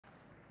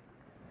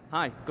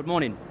Hi, good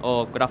morning,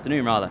 or good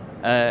afternoon rather.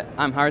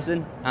 I'm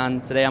Harrison,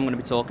 and today I'm going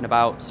to be talking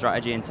about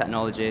strategy and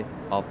technology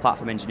of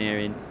platform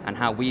engineering and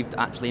how we've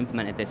actually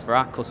implemented this for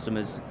our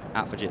customers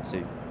at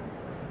Fujitsu.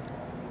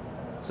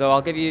 So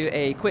I'll give you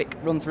a quick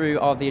run through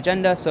of the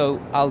agenda.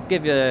 So I'll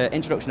give you an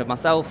introduction of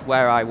myself,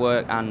 where I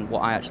work and what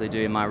I actually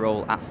do in my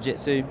role at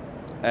Fujitsu.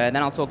 Then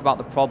I'll talk about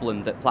the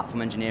problem that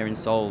platform engineering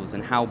solves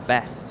and how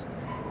best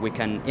we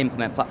can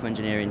implement platform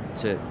engineering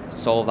to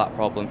solve that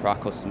problem for our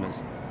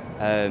customers.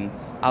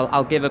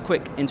 I'll give a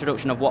quick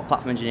introduction of what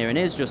platform engineering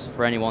is, just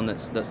for anyone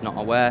that's not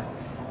aware,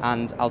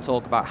 and I'll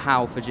talk about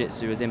how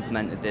Fujitsu has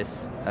implemented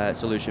this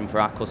solution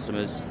for our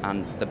customers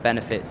and the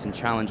benefits and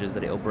challenges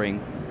that it'll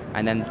bring,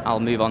 and then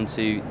I'll move on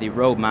to the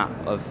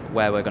roadmap of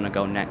where we're going to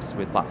go next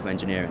with platform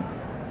engineering.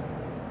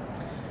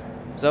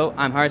 So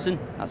I'm Harrison,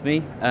 that's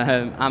me.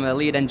 I'm a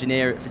lead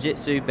engineer at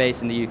Fujitsu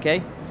based in the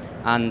UK,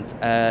 and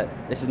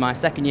this is my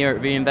second year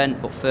at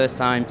reInvent, but first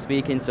time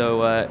speaking,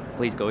 so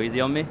please go easy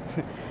on me.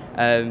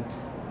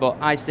 But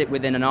I sit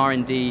within an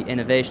R&D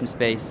innovation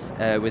space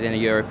within a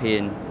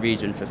European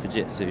region for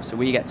Fujitsu. So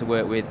we get to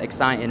work with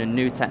exciting and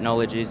new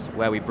technologies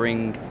where we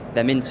bring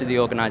them into the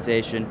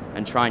organization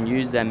and try and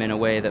use them in a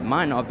way that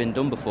might not have been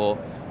done before,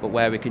 but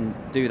where we can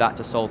do that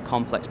to solve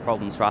complex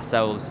problems for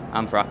ourselves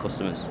and for our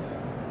customers.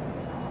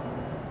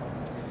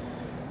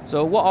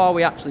 So what are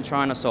we actually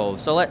trying to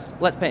solve? So let's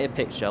paint a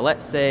picture.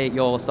 Let's say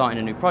you're starting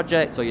a new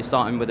project, or you're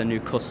starting with a new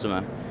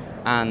customer,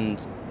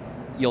 and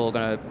you're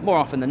going to, more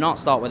often than not,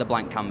 start with a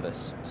blank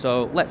canvas.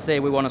 So let's say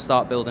we want to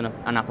start building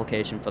an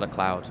application for the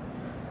cloud.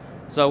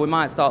 So we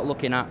might start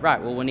looking at, right,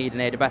 well, we need an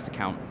AWS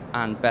account,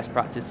 and best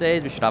practice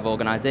says we should have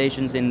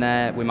organizations in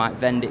there, we might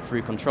vend it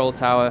through Control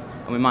Tower,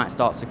 and we might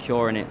start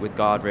securing it with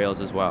guardrails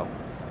as well.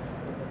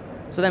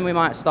 So then we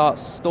might start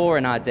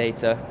storing our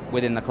data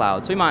within the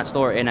cloud. So we might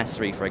store it in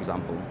S3, for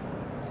example.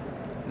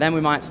 Then we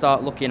might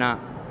start looking at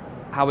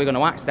how we're going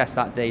to access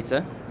that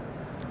data.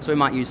 So we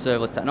might use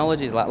serverless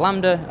technologies like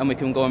Lambda, and we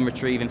can go and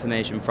retrieve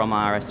information from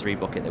our S3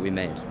 bucket that we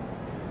made.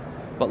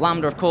 But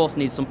Lambda, of course,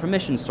 needs some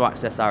permissions to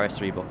access our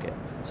S3 bucket.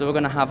 So we're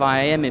going to have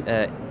IAM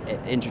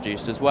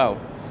introduced as well.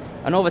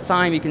 And over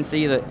time, you can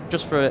see that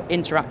just for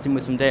interacting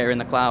with some data in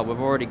the cloud, we've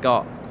already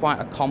got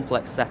quite a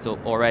complex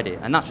setup already,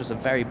 and that's just a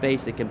very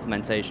basic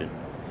implementation.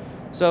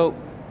 So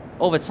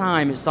over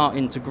time, it's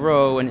starting to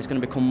grow, and it's going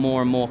to become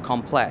more and more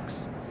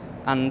complex.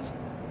 And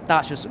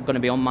that's just going to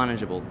be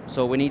unmanageable.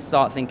 So we need to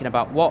start thinking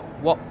about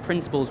what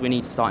principles we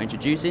need to start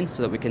introducing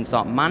so that we can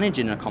start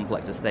managing a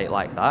complex estate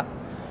like that,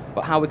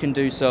 but how we can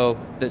do so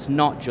that's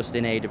not just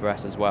in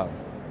AWS as well.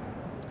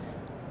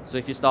 So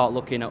if you start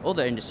looking at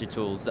other industry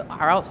tools that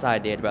are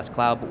outside the AWS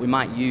cloud, but we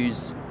might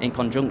use in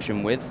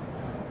conjunction with,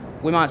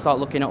 we might start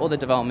looking at other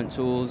development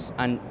tools,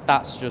 and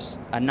that's just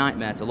a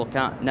nightmare to look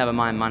at, never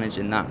mind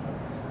managing that.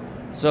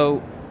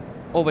 So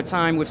over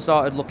time, we've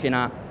started looking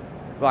at,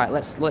 right,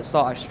 let's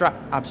start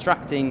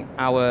abstracting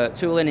our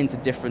tooling into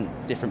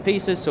different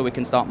pieces so we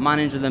can start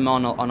managing them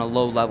on a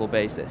low-level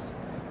basis.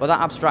 But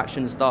that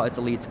abstraction has started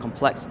to lead to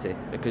complexity,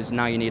 because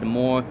now you need a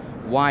more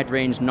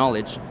wide-range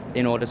knowledge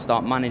in order to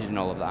start managing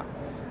all of that.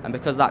 And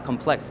because that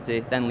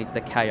complexity then leads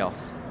to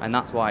chaos, and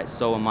that's why it's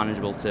so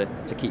unmanageable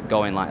to keep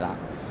going like that.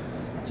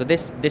 So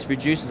this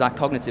reduces our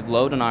cognitive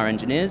load on our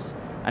engineers,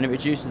 and it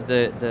reduces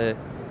the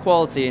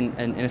quality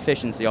and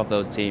efficiency of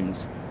those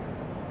teams.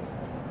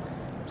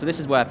 So this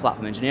is where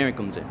platform engineering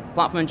comes in.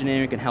 Platform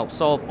engineering can help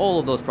solve all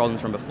of those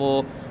problems from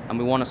before, and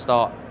we want to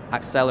start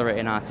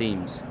accelerating our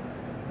teams.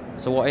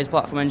 So what is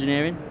platform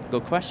engineering?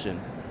 Good question.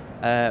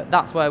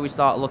 That's where we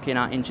start looking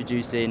at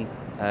introducing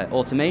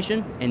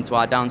automation into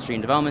our downstream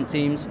development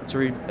teams to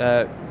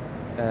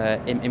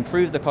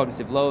improve the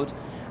cognitive load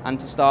and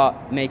to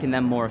start making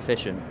them more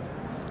efficient.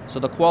 So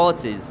the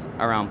qualities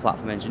around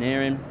platform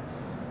engineering,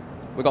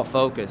 we've got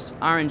focus.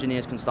 Our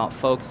engineers can start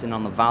focusing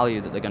on the value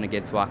that they're going to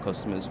give to our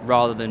customers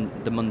rather than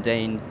the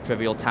mundane,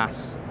 trivial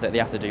tasks that they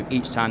have to do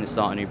each time they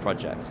start a new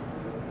project.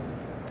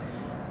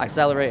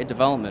 Accelerated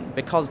development.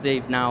 Because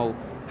they've now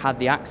had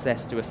the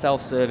access to a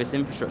self-service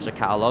infrastructure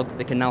catalog,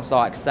 they can now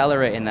start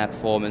accelerating their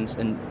performance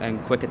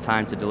and quicker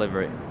time to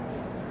deliver it.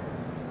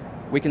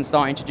 We can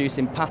start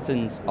introducing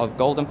patterns of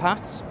golden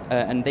paths,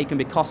 and they can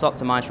be cost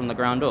optimized from the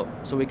ground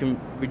up. So we can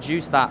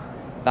reduce that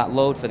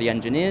load for the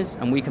engineers,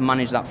 and we can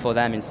manage that for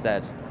them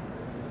instead.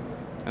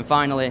 And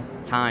finally,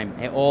 time.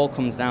 It all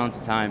comes down to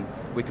time.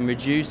 We can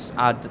reduce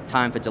our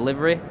time for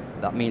delivery.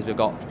 That means we've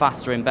got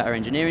faster and better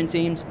engineering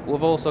teams.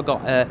 We've also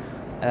got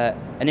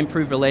an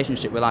improved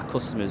relationship with our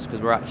customers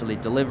because we're actually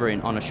delivering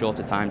on a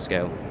shorter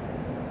timescale.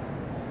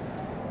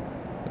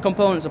 The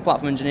components of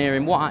platform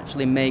engineering, what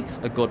actually makes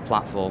a good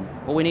platform?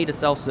 Well, we need a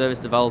self-service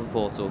developer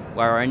portal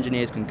where our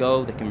engineers can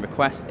go, they can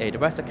request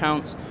AWS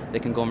accounts, they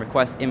can go and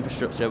request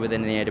infrastructure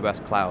within the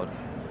AWS cloud.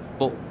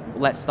 But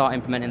let's start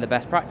implementing the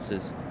best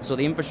practices. So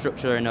the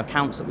infrastructure and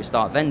accounts that we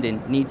start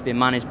vending need to be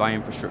managed by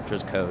infrastructure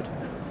as code.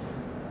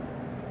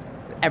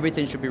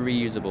 Everything should be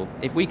reusable.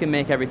 If we can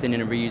make everything in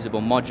a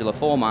reusable modular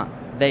format,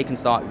 they can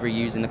start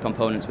reusing the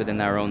components within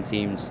their own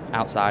teams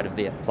outside of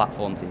the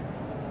platform team.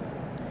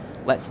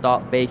 let's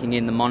start baking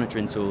in the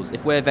monitoring tools.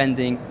 If we're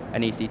vending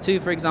an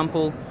EC2, for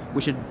example,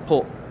 we should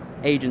put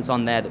agents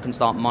on there that can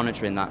start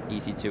monitoring that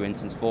EC2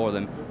 instance for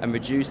them and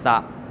reduce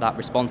that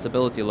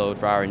responsibility load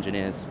for our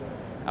engineers.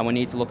 And we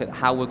need to look at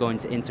how we're going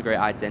to integrate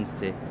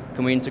identity.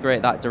 Can we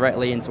integrate that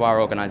directly into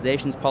our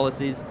organization's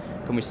policies?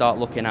 Can we start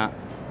looking at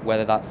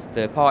whether that's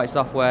third-party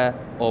software,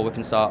 or we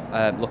can start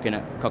looking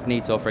at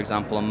Cognito, for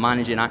example, and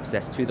managing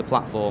access to the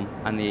platform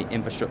and the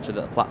infrastructure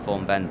that the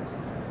platform vends.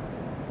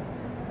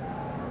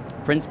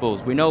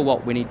 Principles, we know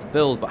what we need to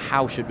build, but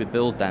how should we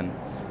build them?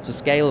 So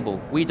scalable,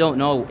 we don't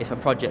know if a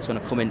project's going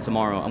to come in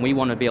tomorrow, and we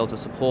want to be able to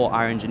support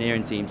our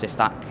engineering teams if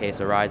that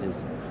case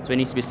arises. So it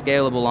needs to be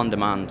scalable on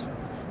demand.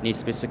 It needs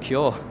to be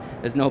secure.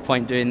 There's no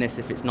point doing this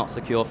if it's not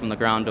secure from the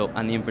ground up,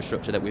 and the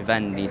infrastructure that we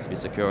vend needs to be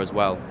secure as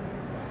well.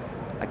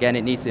 Again,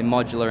 it needs to be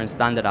modular and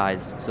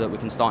standardized so that we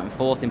can start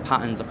enforcing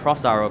patterns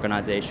across our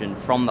organization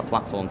from the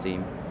platform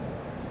team.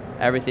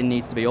 Everything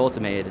needs to be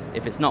automated.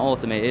 If it's not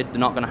automated, they're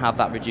not going to have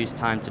that reduced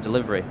time to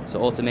delivery.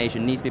 So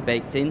automation needs to be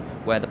baked in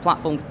where the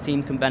platform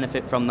team can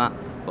benefit from that,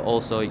 but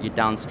also your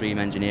downstream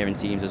engineering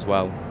teams as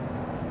well.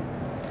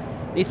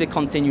 It needs to be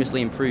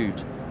continuously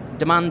improved.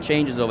 Demand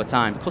changes over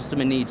time,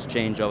 customer needs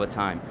change over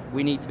time.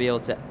 We need to be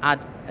able to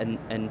add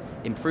and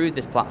improve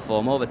this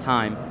platform over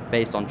time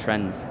based on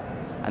trends.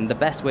 And the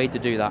best way to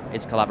do that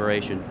is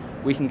collaboration.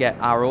 We can get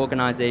our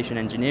organization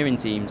engineering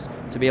teams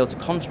to be able to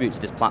contribute to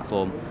this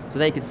platform. So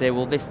they could say,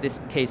 well, this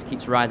case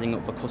keeps rising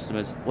up for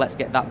customers. Let's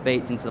get that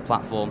baked into the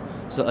platform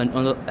so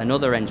that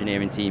another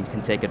engineering team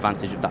can take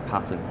advantage of that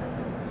pattern.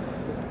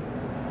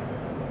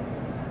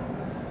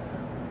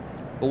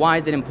 But why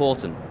is it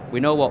important? We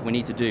know what we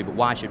need to do, but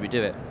why should we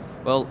do it?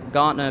 Well,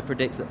 Gartner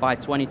predicts that by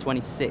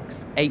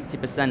 2026,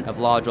 80% of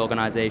large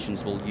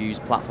organizations will use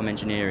platform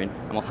engineering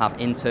and will have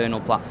internal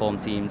platform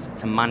teams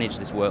to manage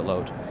this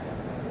workload.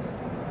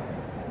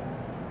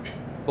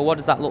 But what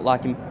does that look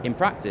like in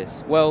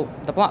practice? Well,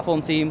 the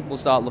platform team will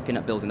start looking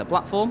at building the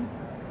platform.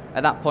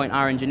 At that point,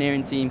 our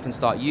engineering team can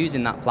start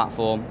using that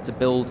platform to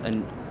build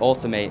and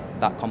automate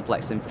that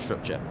complex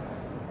infrastructure.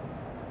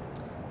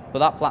 But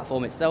that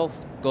platform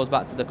itself goes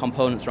back to the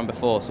components from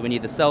before. So we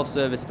need the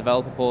self-service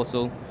developer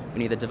portal, we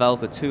need the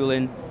developer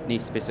tooling, it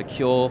needs to be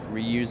secure,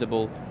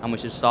 reusable, and we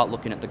should start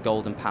looking at the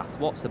golden paths.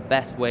 What's the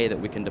best way that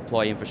we can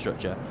deploy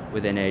infrastructure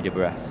within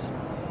AWS?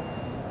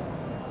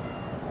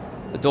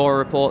 The DORA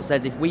report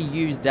says if we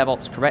use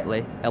DevOps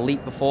correctly,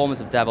 elite performance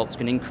of DevOps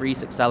can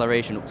increase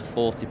acceleration up to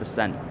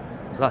 40%.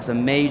 So that's a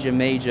major,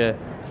 major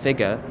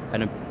figure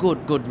and a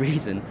good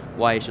reason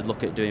why you should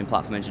look at doing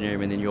platform engineering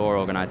within your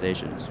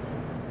organizations.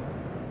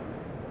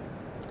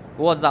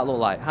 But what does that look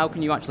like? How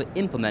can you actually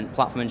implement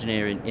platform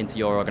engineering into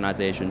your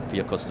organization for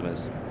your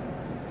customers?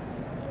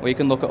 Well, you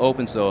can look at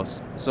open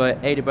source. So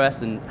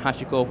AWS and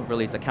HashiCorp have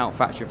released Account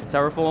Factory for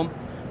Terraform,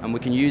 and we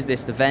can use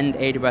this to vend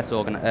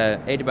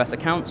AWS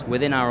accounts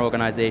within our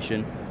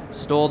organization,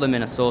 store them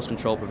in a source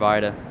control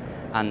provider,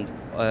 and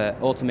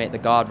automate the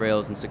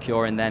guardrails and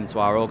securing them to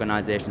our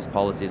organization's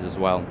policies as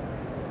well.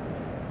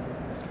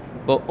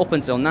 But up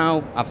until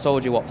now, I've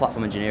told you what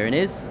platform engineering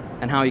is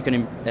and how you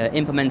can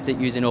implement it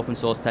using open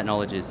source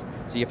technologies.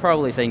 So you're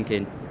probably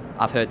thinking,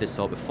 I've heard this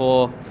talk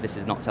before, this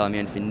is not telling me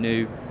anything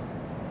new.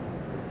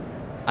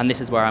 And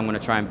this is where I'm going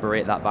to try and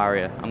break that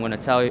barrier. I'm going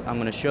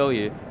to show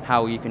you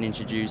how you can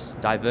introduce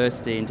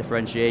diversity and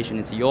differentiation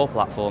into your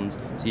platforms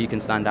so you can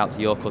stand out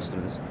to your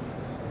customers.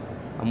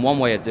 And one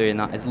way of doing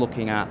that is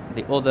looking at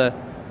the other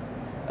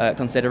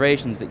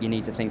considerations that you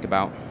need to think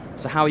about.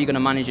 So how are you going to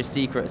manage your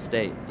secret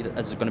estate?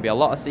 There's going to be a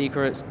lot of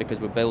secrets because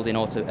we're building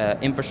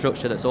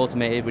infrastructure that's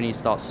automated. We need to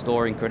start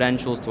storing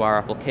credentials to our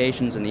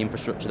applications and the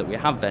infrastructure that we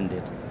have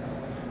vended.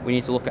 We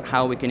need to look at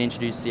how we can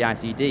introduce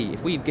CI/CD.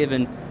 If we've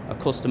given a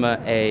customer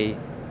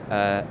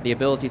the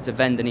ability to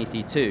vend an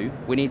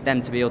EC2, we need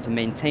them to be able to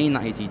maintain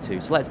that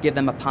EC2. So let's give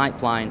them a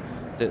pipeline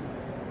that,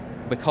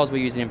 because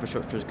we're using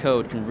infrastructure as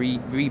code, can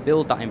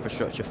rebuild that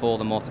infrastructure for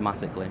them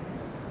automatically.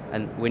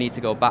 And we need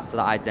to go back to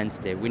that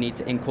identity. We need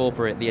to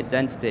incorporate the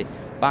identity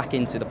back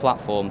into the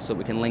platform so that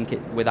we can link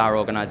it with our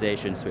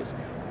organization. So it's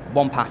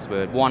one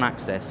password, one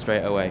access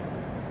straight away.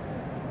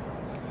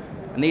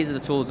 And these are the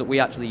tools that we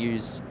actually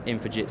use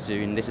in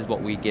Fujitsu, and this is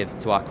what we give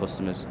to our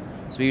customers.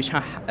 So we use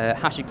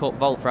HashiCorp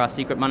Vault for our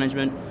secret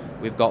management.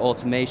 We've got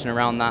automation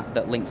around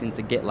that links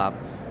into GitLab.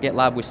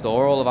 GitLab, we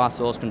store all of our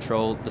source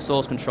control, the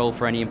source control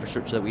for any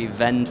infrastructure that we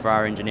vend for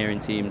our engineering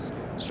teams,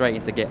 straight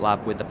into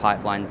GitLab with the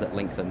pipelines that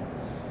link them.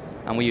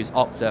 And we use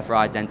Okta for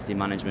identity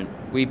management.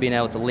 We've been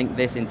able to link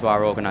this into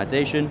our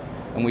organization,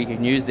 and we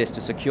can use this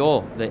to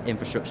secure the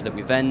infrastructure that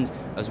we vend,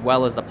 as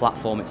well as the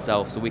platform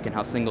itself, so we can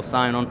have single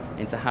sign-on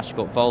into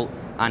HashiCorp Vault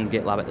and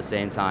GitLab at the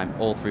same time,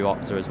 all through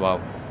Okta as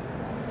well.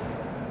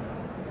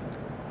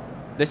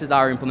 This is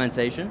our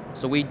implementation.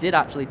 So we did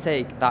actually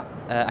take that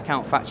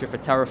Account Factory for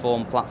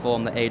Terraform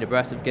platform that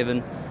AWS have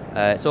given.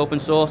 It's open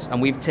source,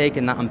 and we've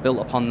taken that and built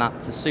upon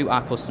that to suit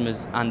our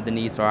customers and the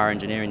needs for our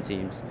engineering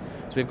teams.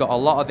 So we've got a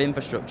lot of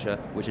infrastructure,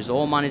 which is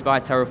all managed by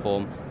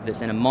Terraform,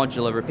 that's in a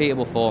modular,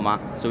 repeatable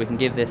format, so we can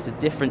give this to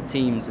different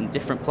teams and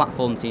different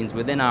platform teams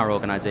within our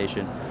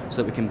organization,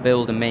 so that we can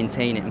build and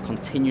maintain it and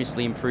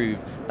continuously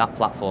improve that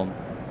platform.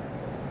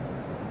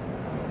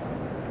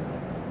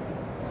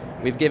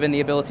 We've given the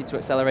ability to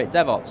accelerate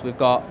DevOps. We've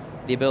got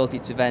the ability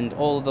to vend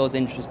all of those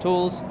industry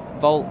tools: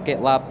 Vault,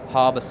 GitLab,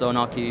 Harbor,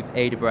 SonarQube,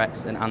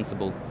 AWS, and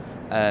Ansible.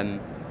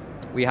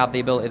 We have the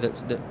ability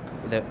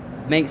that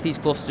makes these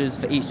clusters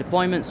for each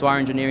deployment, so our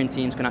engineering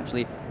teams can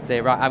actually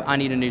say, right, I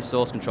need a new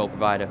source control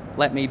provider.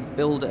 Let me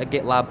build a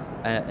GitLab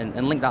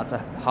and link that to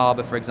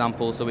Harbor, for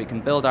example, so we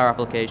can build our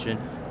application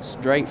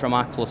straight from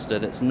our cluster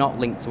that's not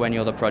linked to any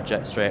other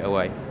project straight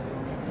away.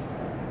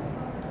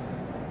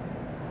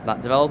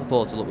 That developer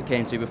portal that we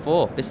came to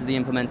before, this is the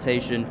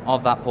implementation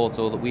of that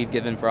portal that we've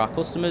given for our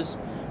customers.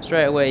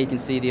 Straight away you can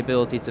see the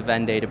ability to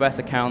vend AWS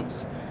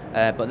accounts,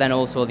 but then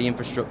also the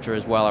infrastructure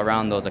as well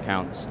around those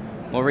accounts.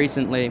 More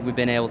recently, we've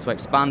been able to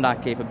expand our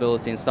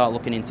capability and start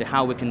looking into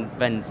how we can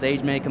vend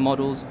SageMaker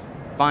models,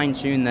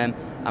 fine-tune them,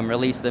 and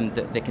release them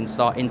that they can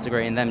start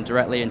integrating them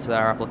directly into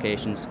their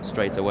applications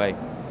straight away.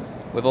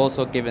 We've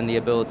also given the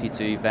ability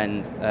to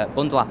vend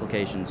bundle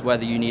applications.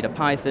 Whether you need a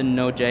Python,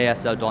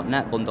 Node.js, or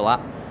 .NET bundle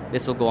app,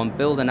 this will go and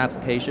build an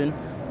application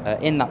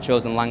in that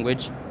chosen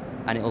language,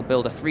 and it will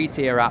build a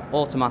 3-tier app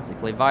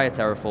automatically via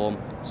Terraform,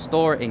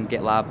 store it in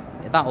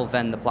GitLab. That will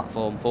vend the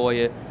platform for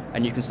you,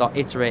 and you can start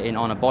iterating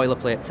on a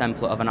boilerplate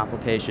template of an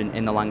application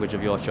in the language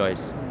of your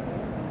choice.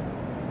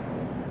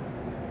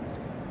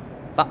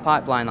 That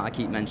pipeline that I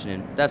keep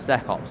mentioning,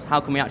 DevSecOps, how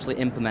can we actually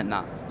implement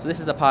that? So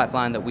this is a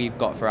pipeline that we've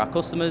got for our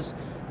customers.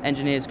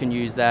 Engineers can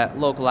use their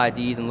local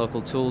IDs and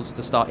local tools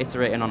to start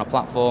iterating on a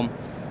platform.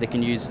 They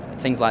can use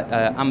things like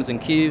Amazon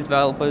Q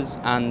developers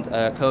and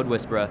Code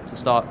Whisperer to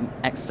start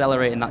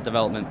accelerating that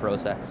development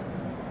process.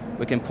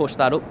 We can push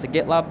that up to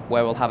GitLab,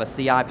 where we'll have a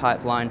CI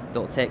pipeline that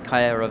will take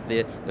care of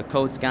the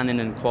code scanning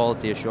and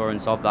quality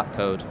assurance of that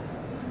code.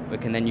 We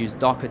can then use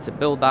Docker to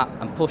build that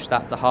and push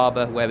that to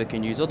Harbor, where we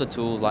can use other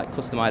tools like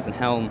Kustomize and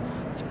Helm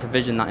to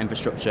provision that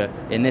infrastructure,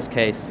 in this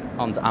case,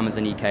 onto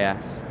Amazon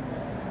EKS.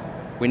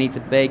 We need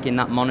to bake in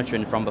that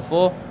monitoring from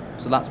before,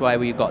 so that's why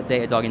we've got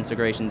Datadog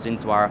integrations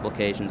into our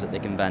applications that they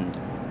can vend.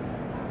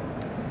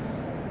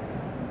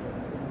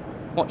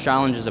 What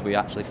challenges have we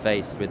actually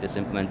faced with this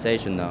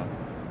implementation, though?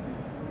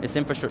 This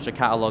infrastructure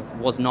catalog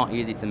was not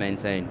easy to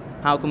maintain.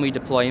 How can we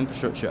deploy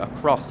infrastructure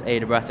across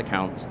AWS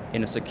accounts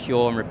in a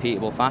secure and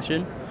repeatable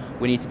fashion?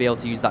 We need to be able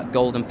to use that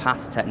golden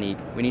path technique.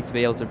 We need to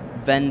be able to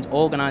vend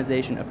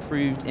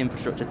organization-approved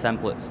infrastructure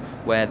templates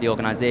where the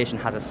organization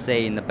has a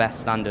say in the best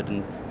standard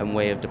and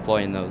way of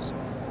deploying those.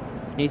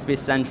 It needs to be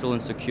central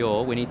and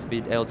secure. We need to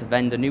be able to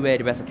vend a new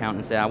AWS account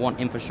and say, I want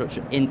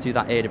infrastructure into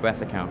that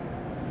AWS account.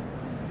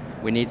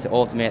 We need to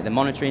automate the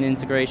monitoring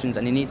integrations,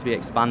 and it needs to be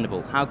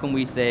expandable. How can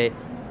we say,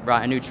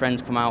 right, a new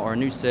trend's come out or a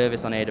new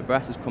service on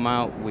AWS has come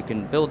out, we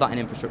can build that in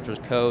infrastructure as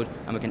code,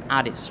 and we can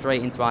add it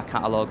straight into our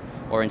catalog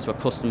or into a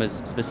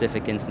customer's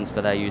specific instance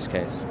for their use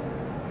case.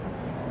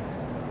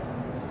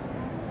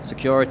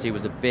 Security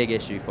was a big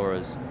issue for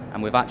us,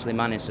 and we've actually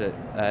managed to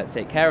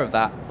take care of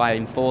that by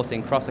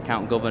enforcing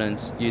cross-account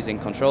governance using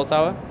Control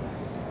Tower.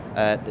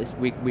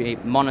 We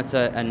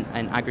monitor and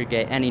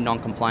aggregate any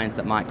non-compliance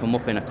that might come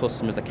up in a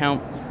customer's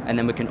account, and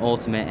then we can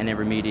automate any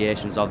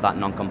remediations of that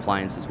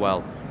non-compliance as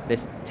well.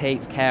 This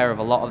takes care of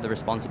a lot of the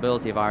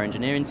responsibility of our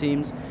engineering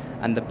teams,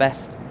 and the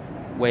best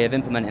way of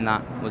implementing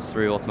that was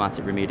through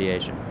automatic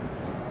remediation.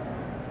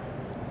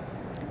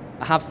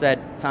 I have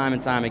said time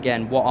and time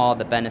again, what are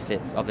the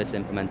benefits of this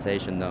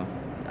implementation though?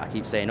 I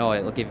keep saying, oh,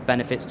 it'll give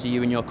benefits to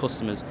you and your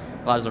customers,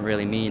 but that doesn't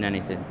really mean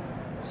anything.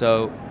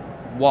 So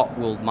what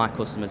will my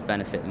customers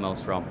benefit the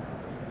most from?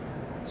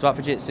 So at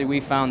Fujitsu,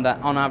 we found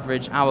that on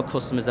average, our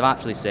customers have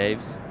actually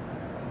saved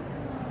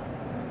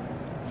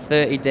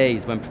 30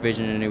 days when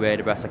provisioning a new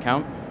AWS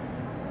account,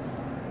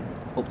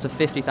 up to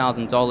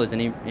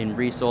 $50,000 in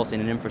resourcing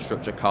and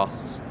infrastructure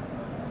costs,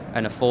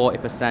 and a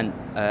 40%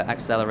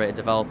 accelerated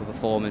developer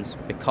performance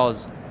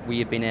because we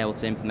have been able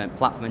to implement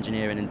platform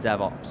engineering and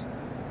DevOps.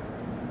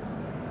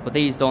 But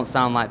these don't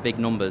sound like big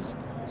numbers,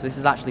 so this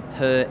is actually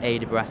per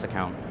AWS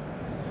account.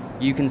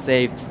 You can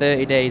save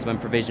 30 days when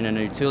provisioning a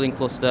new tooling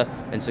cluster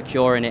and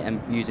securing it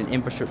and using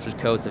infrastructure as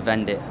code to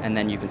vend it, and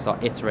then you can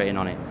start iterating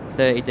on it.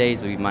 30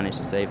 days we've managed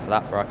to save for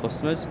that for our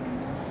customers.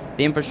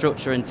 The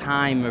infrastructure and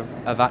time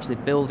of actually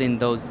building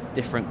those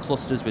different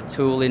clusters with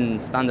tooling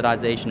and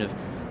standardization of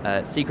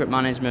secret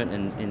management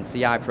and in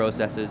CI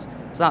processes,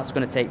 so that's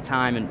going to take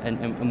time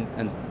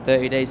and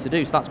 30 days to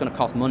do, so that's going to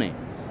cost money.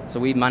 So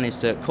we've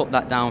managed to cut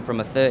that down from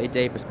a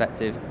 30-day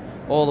perspective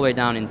all the way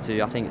down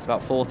into, I think it's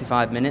about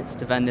 45 minutes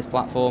to vend this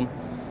platform,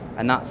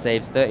 and that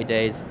saves 30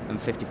 days and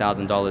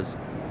 $50,000.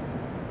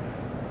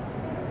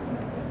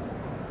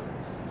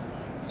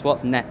 So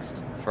what's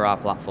next for our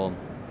platform?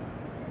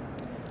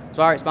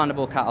 So our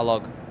expandable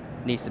catalog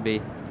needs to be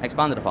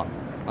expanded upon.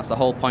 That's the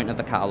whole point of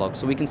the catalog.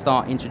 So we can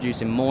start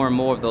introducing more and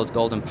more of those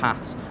golden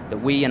paths that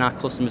we and our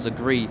customers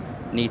agree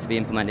need to be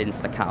implemented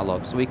into the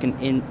catalog, so we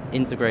can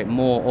integrate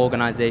more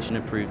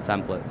organization-approved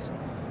templates.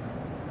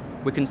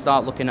 We can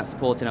start looking at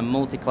supporting a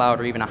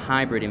multi-cloud or even a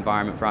hybrid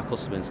environment for our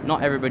customers.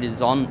 Not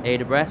everybody's on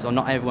AWS, or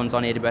not everyone's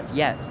on AWS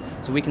yet,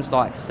 so we can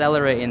start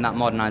accelerating that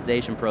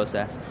modernization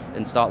process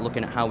and start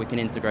looking at how we can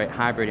integrate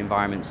hybrid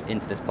environments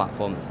into this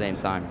platform at the same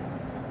time.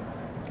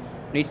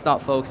 We need to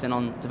start focusing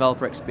on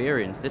developer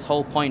experience. This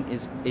whole point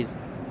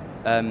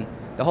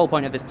the whole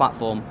point of this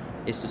platform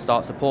is to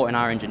start supporting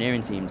our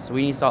engineering teams. So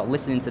we need to start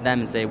listening to them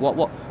and say,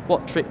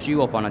 what trips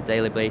you up on a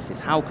daily basis?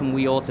 How can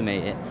we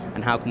automate it,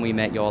 and how can we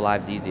make your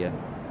lives easier?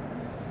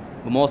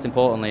 But most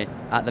importantly,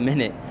 at the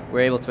minute,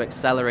 we're able to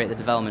accelerate the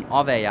development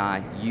of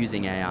AI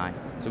using AI.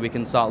 So we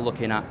can start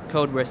looking at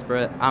Code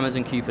Whisperer,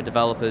 Amazon Q for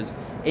developers,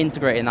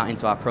 integrating that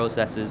into our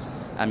processes,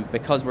 and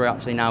because we're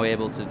actually now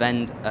able to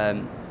vend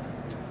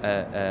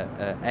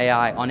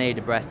AI on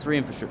AWS through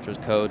infrastructure as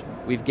code,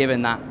 we've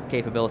given that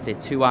capability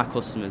to our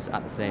customers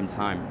at the same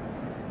time.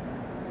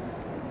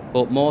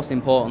 But most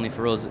importantly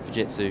for us at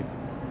Fujitsu,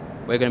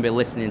 we're going to be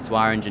listening to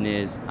our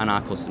engineers and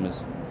our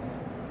customers.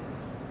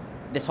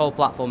 This whole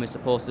platform is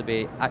supposed to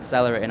be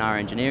accelerating our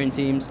engineering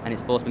teams, and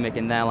it's supposed to be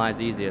making their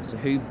lives easier. So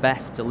who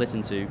best to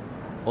listen to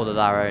other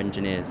than our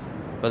engineers?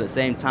 But at the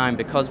same time,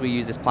 because we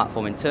use this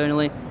platform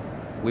internally,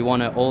 we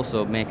want to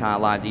also make our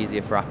lives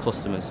easier for our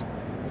customers.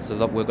 So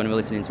that we're going to be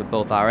listening to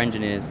both our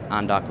engineers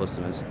and our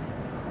customers.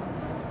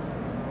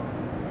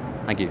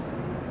 Thank you.